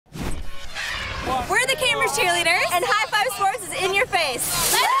Farmers cheerleaders, and High Five Sports is in your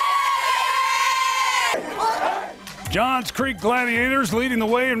face. Johns Creek Gladiators leading the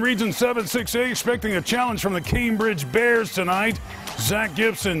way in Region 7-6A, expecting a challenge from the Cambridge Bears tonight. Zach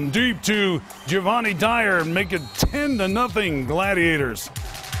Gibson deep to Giovanni Dyer, make it 10-0 Gladiators.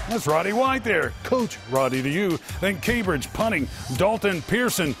 That's Roddy White there. Coach Roddy to you. Then Cambridge punting. Dalton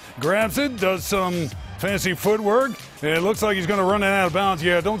Pearson grabs it, does some fancy footwork. And it looks like he's going to run it out of bounds.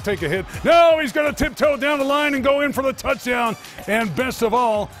 Yeah, don't take a hit. No, he's going to tiptoe down the line and go in for the touchdown. And best of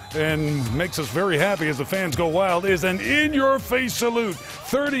all, and makes us very happy as the fans go wild, is an in-your-face salute.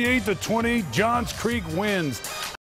 38-20, Johns Creek wins.